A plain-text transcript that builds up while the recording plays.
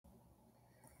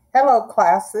Hello,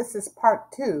 class. This is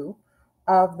part 2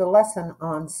 of the lesson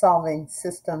on solving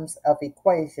systems of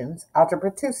equations, Algebra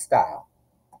 2 style.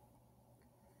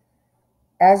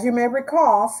 As you may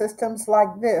recall, systems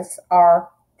like this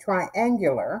are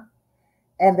triangular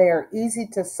and they are easy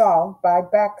to solve by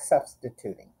back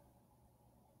substituting.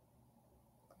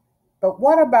 But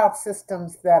what about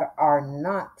systems that are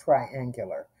not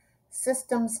triangular?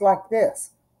 Systems like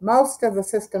this. Most of the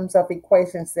systems of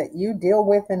equations that you deal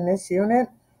with in this unit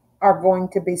are going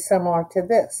to be similar to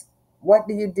this. What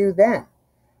do you do then?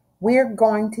 We're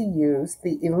going to use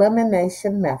the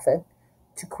elimination method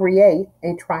to create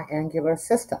a triangular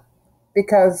system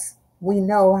because we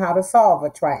know how to solve a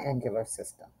triangular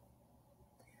system.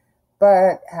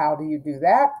 But how do you do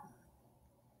that?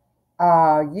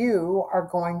 You are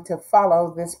going to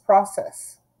follow this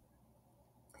process.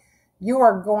 You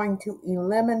are going to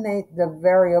eliminate the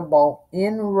variable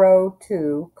in row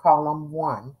 2, column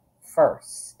 1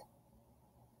 first.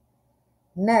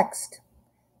 Next,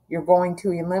 you're going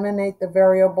to eliminate the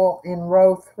variable in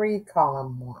row 3,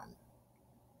 column 1.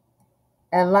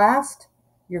 And last,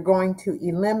 you're going to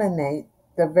eliminate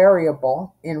the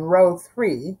variable in row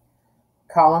 3,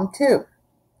 column 2.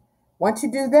 Once you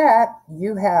do that,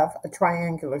 you have a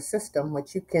triangular system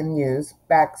which you can use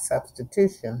back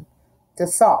substitution to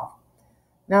solve.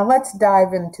 Now let's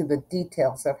dive into the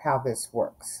details of how this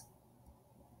works.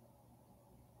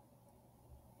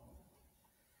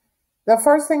 The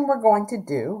first thing we're going to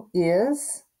do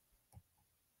is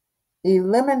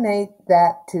eliminate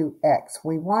that 2x.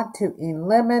 We want to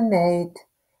eliminate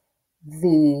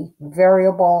the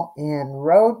variable in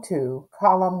row 2,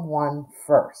 column 1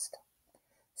 first.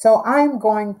 So I'm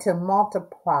going to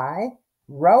multiply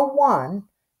row 1,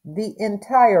 the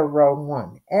entire row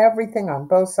 1, everything on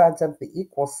both sides of the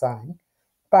equal sign,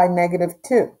 by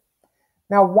 -2.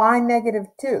 Now, why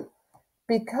 -2?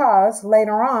 Because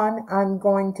later on, I'm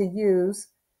going to use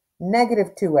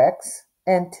 -2x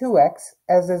and 2x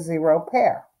as a zero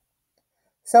pair.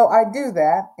 So I do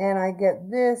that, and I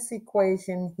get this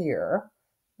equation here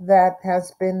that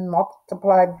has been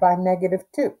multiplied by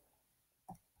 -2.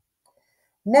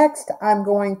 Next, I'm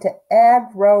going to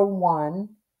add row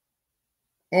 1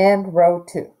 and row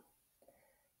 2.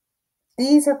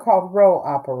 These are called row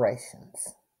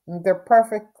operations. They're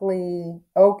perfectly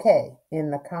okay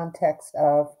in the context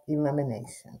of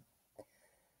elimination.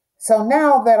 So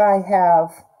now that I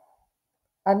have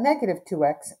a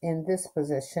 -2x in this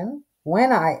position,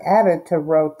 when I add it to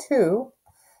row 2,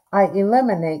 I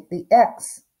eliminate the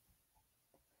x.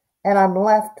 And I'm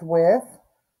left with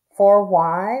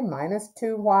 4y minus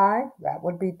 2y, that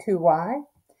would be 2y,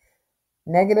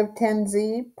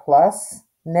 -10z plus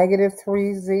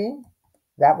 -3z,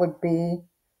 that would be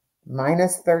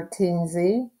minus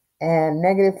 13z, and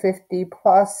 -50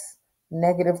 plus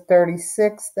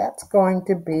 -36, that's going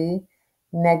to be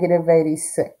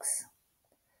 -86.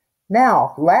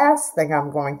 Now, last thing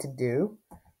I'm going to do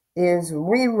is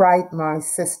rewrite my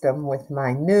system with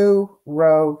my new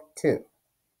row 2.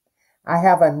 I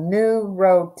have a new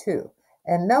row 2,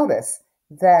 and notice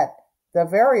that the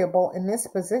variable in this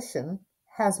position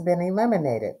has been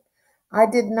eliminated. I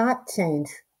did not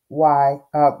change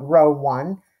row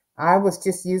 1. I was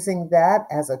just using that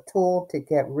as a tool to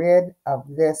get rid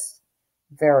of this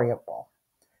variable.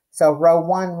 So row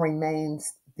 1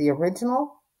 remains the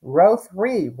original, row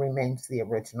 3 remains the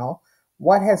original.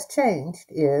 What has changed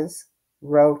is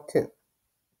row 2.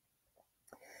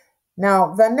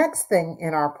 Now, the next thing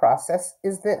in our process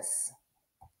is this.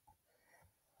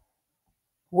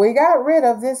 We got rid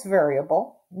of this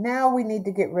variable. Now we need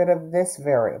to get rid of this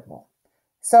variable.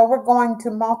 So we're going to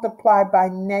multiply by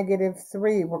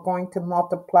 -3. We're going to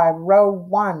multiply row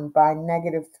 1 by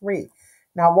 -3.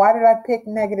 Now, why did I pick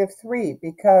 -3?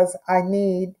 Because I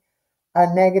need a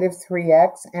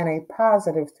 -3x and a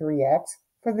positive 3x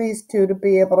for these two to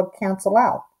be able to cancel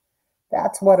out.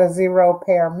 That's what a zero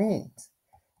pair means.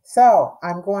 So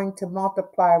I'm going to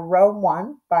multiply row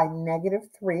 1 by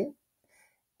 -3.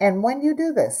 And when you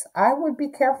do this, I would be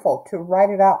careful to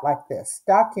write it out like this.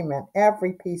 Document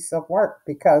every piece of work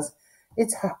because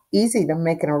it's easy to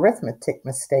make an arithmetic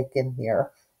mistake in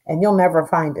here, and you'll never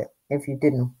find it if you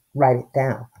didn't write it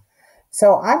down.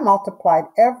 So I multiplied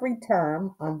every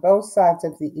term on both sides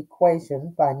of the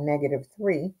equation by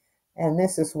 -3, and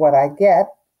this is what I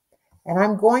get. And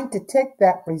I'm going to take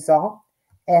that result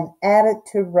and add it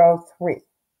to row 3.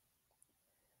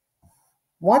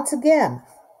 Once again,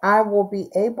 I will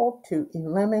be able to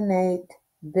eliminate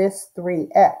this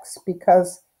 3x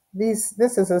because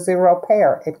this is a zero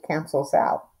pair. It cancels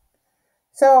out.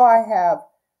 So I have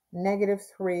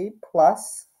 -3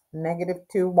 plus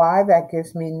 -2y. That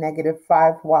gives me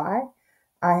 -5y.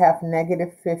 I have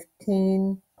negative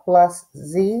 15 plus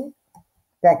z.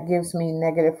 That gives me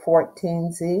negative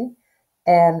 14z.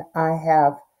 And I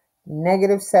have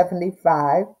negative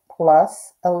 75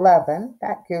 plus 11.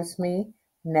 That gives me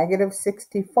negative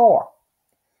 64.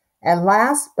 And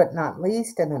last but not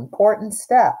least, an important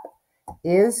step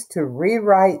is to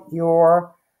rewrite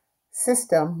your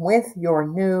system with your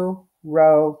new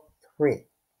row 3.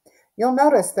 You'll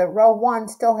notice that row 1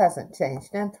 still hasn't changed,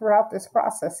 and throughout this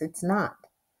process it's not.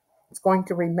 It's going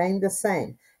to remain the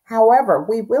same. However,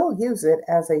 we will use it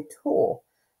as a tool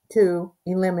to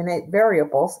eliminate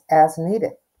variables as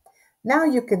needed. Now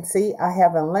you can see I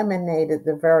have eliminated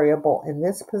the variable in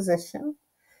this position,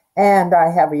 and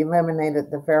I have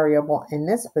eliminated the variable in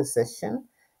this position,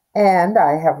 and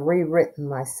I have rewritten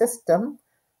my system.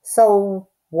 So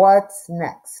what's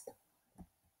next?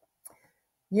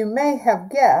 You may have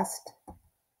guessed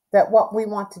that what we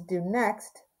want to do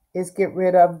next is get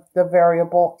rid of the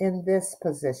variable in this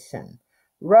position,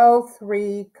 row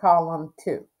 3, column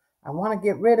 2. I want to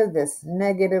get rid of this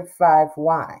negative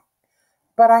 5y.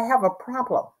 But I have a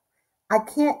problem. I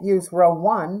can't use row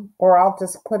 1 or I'll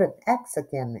just put an x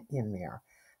again in there.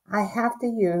 I have to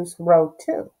use row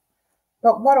 2.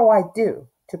 But what do I do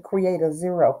to create a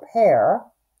zero pair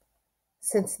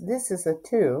since this is a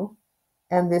 2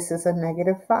 and this is a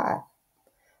negative 5?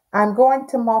 I'm going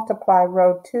to multiply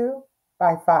row 2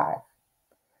 by 5.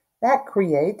 That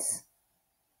creates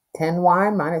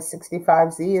 10y minus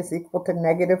 65z is equal to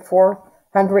negative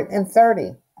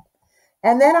 430.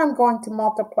 And then I'm going to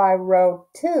multiply row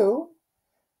 2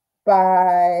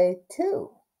 by 2.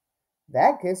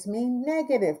 That gives me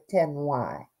negative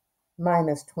 10y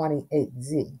minus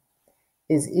 28z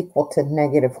is equal to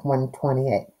negative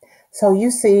 128. So you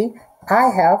see, I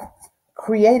have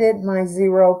created my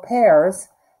zero pairs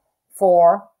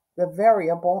for the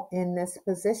variable in this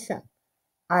position.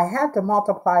 I had to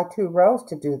multiply 2 rows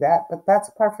to do that, but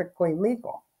that's perfectly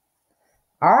legal.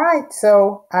 All right,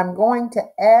 so I'm going to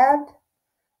add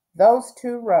those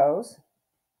 2 rows,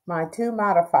 my 2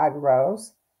 modified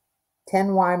rows,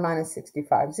 10y minus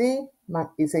 65z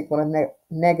is equal to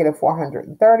negative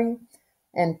 430,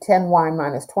 and 10y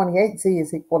minus 28z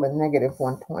is equal to negative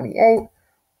 128.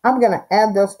 I'm going to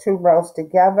add those 2 rows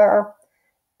together,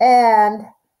 and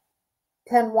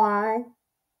 10y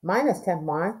minus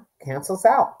 10y cancels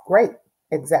out. Great,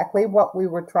 exactly what we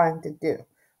were trying to do.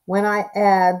 When I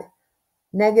add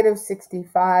negative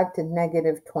 65 to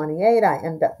negative 28, I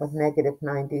end up with negative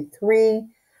 93.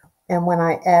 And when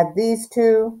I add these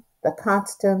two, the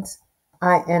constants,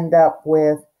 I end up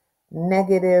with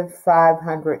negative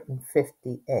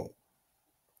 558.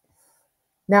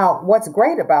 Now, what's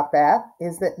great about that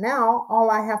is that now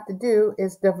all I have to do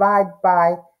is divide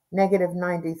by negative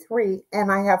 93,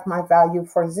 and I have my value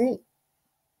for z.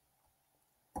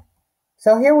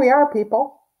 So here we are,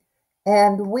 people,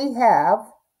 and we have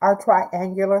our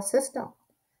triangular system.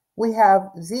 We have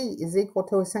z is equal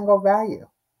to a single value,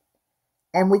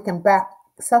 and we can back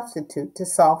substitute to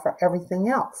solve for everything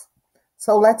else.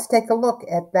 So let's take a look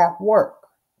at that work.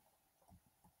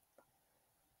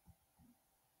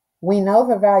 We know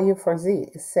the value for z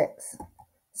is 6.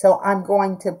 So I'm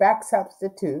going to back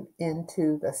substitute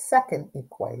into the second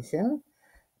equation.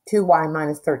 2y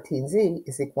minus 13z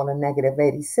is equal to negative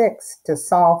 86 to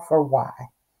solve for y.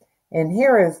 And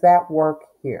here is that work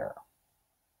here.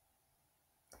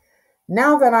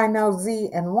 Now that I know z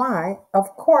and y,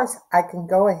 of course I can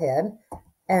go ahead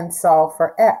and solve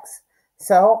for x.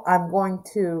 So I'm going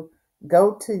to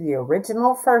go to the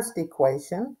original first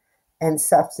equation and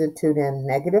substitute in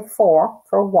negative 4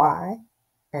 for y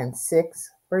and 6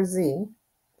 for z.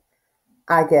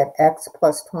 I get x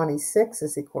plus 26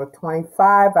 is equal to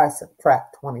 25. I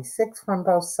subtract 26 from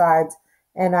both sides,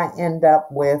 and I end up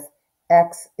with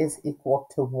x is equal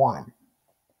to 1.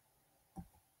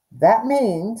 That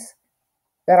means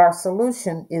that our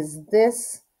solution is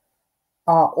this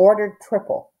ordered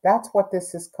triple. That's what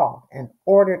this is called, an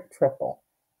ordered triple.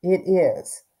 It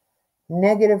is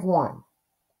negative 1,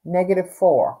 negative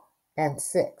 4, and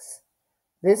 6.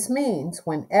 This means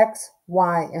when x,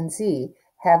 y, and z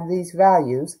have these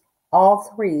values,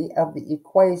 all 3 of the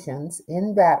equations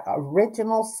in that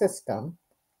original system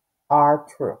are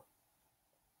true.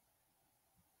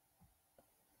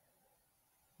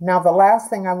 Now, the last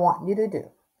thing I want you to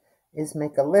do is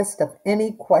make a list of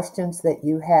any questions that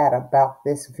you had about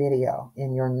this video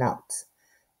in your notes.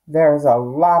 There's a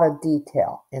lot of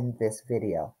detail in this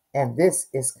video, and this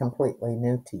is completely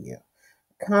new to you.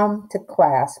 Come to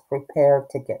class prepared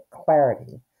to get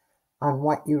clarity on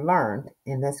what you learned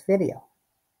in this video.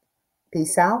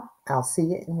 Peace out. I'll see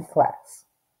you in class.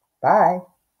 Bye.